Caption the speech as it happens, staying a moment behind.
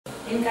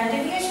In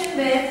continuation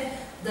with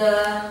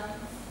the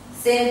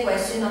same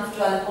question of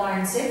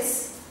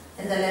 12.6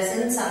 in the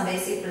lesson Some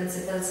Basic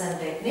Principles and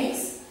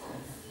Techniques,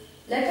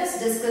 let us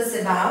discuss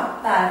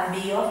about part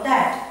B of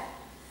that.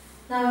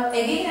 Now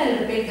again I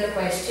will repeat the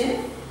question.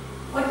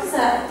 What is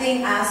the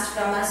thing asked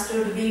from us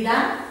to be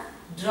done?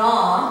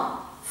 Draw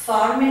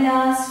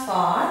formulas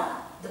for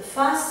the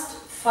first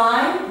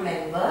 5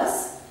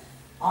 members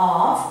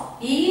of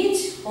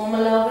each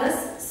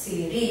homologous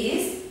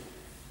series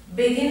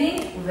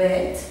beginning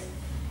with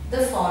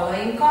the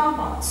following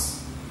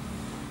compounds.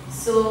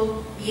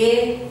 So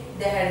A,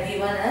 they had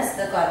given us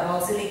the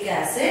carboxylic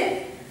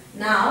acid.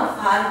 Now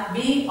part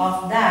B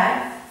of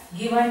that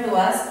given to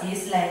us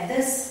is like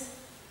this.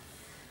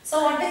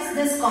 So what is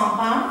this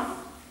compound?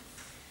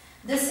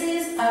 This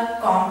is a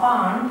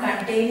compound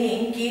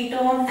containing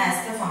ketone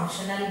as the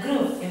functional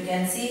group. You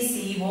can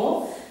see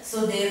CO,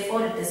 so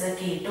therefore it is a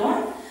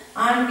ketone,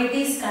 and it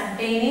is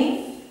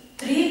containing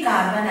 3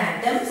 carbon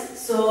atoms.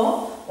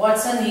 So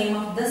what's the name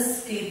of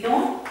this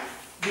ketone?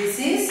 This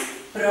is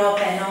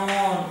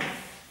propanone.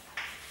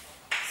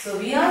 So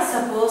we are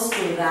supposed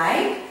to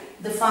write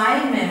the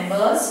 5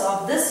 members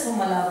of this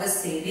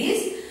homologous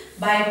series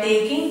by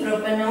taking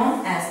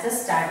propanone as the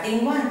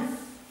starting one.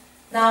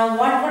 Now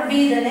what would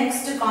be the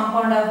next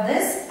compound of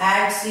this?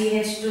 Add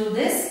CH to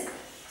this.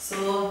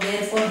 So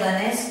therefore the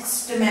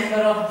next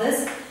member of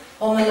this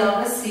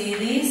homologous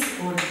series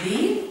would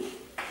be,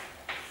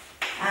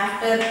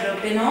 after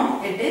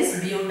propanone, it is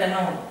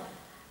butanone.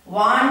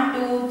 1,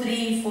 2,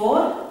 3,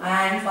 4,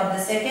 and for the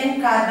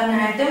second carbon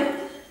atom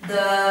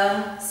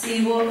the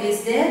CO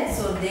is there.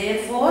 So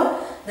therefore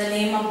the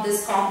name of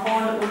this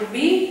compound would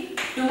be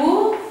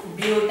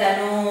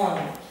 2-butanone.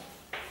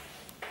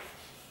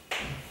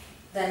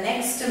 The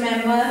next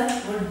member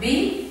would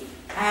be,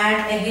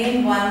 add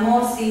again one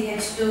more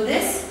CH to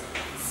this,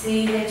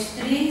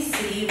 CH3,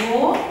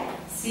 CO,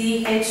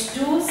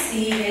 CH2,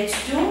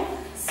 CH2,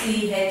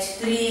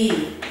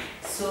 CH3.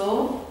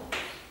 So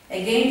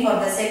again for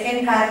the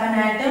second carbon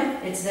atom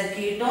it's the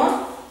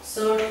ketone,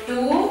 so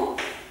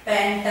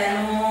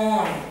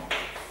 2-pentanone.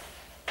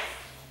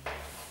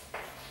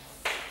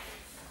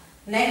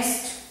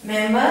 Next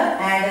member,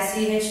 add a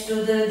CH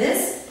to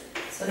this,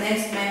 so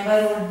next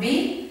member would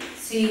be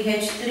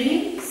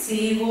CH3,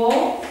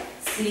 CO,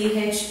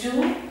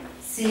 CH2,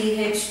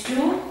 CH2,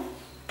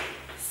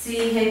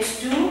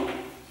 CH2,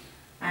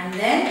 and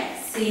then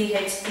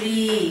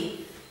CH3.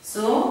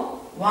 So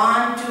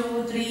 1,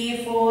 2,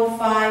 3, 4,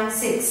 5,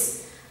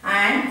 6.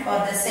 And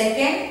for the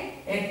second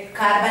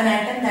carbon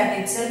atom, that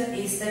itself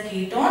is the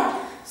ketone.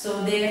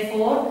 So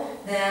therefore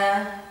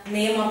the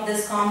name of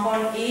this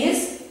compound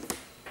is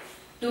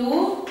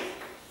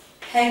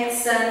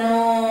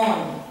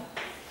 2-hexanone.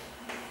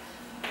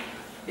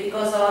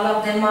 Because all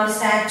of them are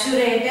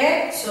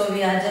saturated, so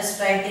we are just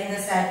writing the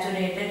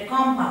saturated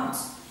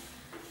compounds.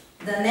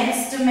 The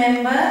next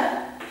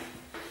member,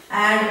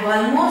 add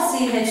one more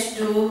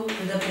CH2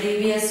 to the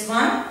previous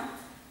one.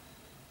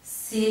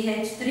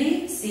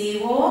 CH3,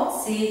 CO,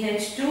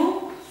 CH2,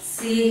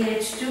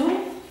 CH2,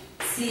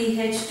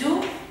 CH2,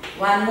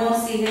 one more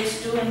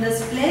CH2 in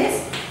this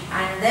place,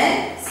 and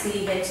then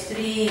CH3.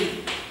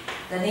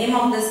 The name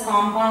of this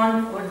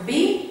compound would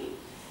be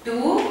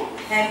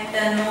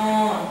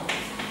 2-heptanone.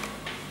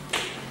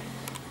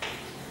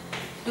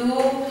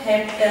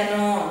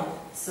 2-heptanone.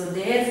 So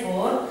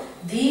therefore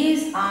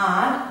these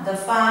are the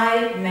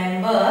 5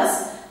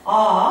 members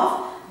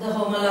of the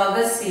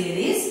homologous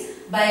series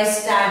by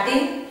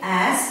starting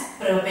as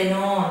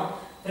propanone.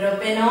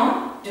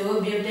 Propanone,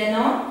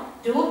 2-butanone,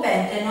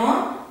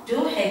 2-pentanone,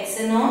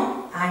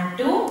 2-hexanone and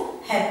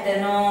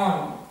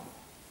 2-heptanone.